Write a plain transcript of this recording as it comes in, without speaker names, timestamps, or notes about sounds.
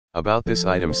About this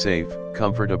item: safe,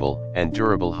 comfortable, and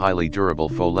durable. Highly durable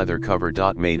faux leather cover.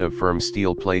 Made of firm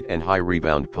steel plate and high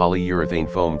rebound polyurethane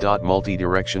foam.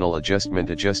 Multi-directional adjustment,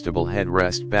 adjustable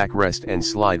headrest, backrest and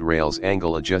slide rails,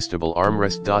 angle adjustable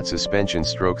armrest. Suspension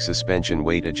stroke suspension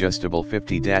weight adjustable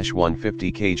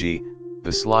 50-150 kg.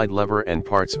 The slide lever and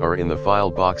parts are in the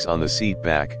file box on the seat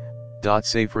back.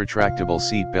 Safe retractable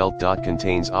seat belt.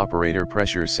 Contains operator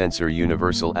pressure sensor.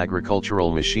 Universal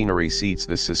agricultural machinery seats.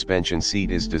 The suspension seat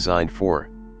is designed for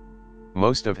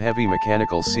most of heavy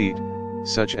mechanical seat,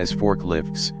 such as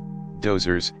forklifts,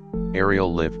 dozers,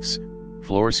 aerial lifts,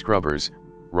 floor scrubbers,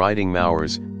 riding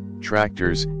mowers,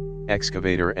 tractors,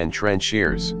 excavator and trench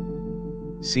shears.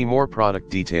 See more product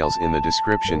details in the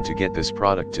description to get this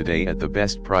product today at the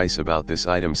best price. About this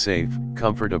item: safe,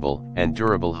 comfortable, and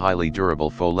durable. Highly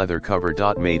durable faux leather cover.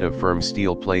 Made of firm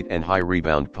steel plate and high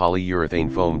rebound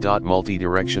polyurethane foam.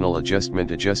 Multi-directional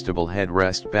adjustment, adjustable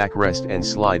headrest, backrest and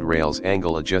slide rails,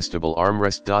 angle adjustable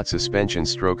armrest. Suspension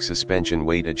stroke suspension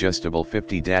weight adjustable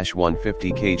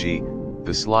 50-150 kg.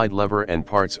 The slide lever and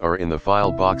parts are in the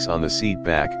file box on the seat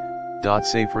back.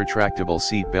 Safe retractable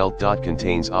seat belt.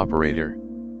 Contains operator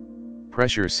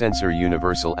pressure sensor.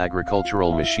 Universal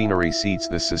agricultural machinery seats.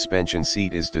 The suspension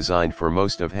seat is designed for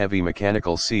most of heavy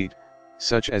mechanical seat,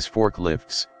 such as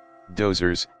forklifts,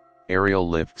 dozers, aerial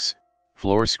lifts,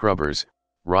 floor scrubbers,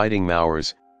 riding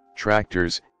mowers,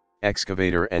 tractors,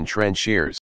 excavator and trench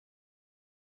shears.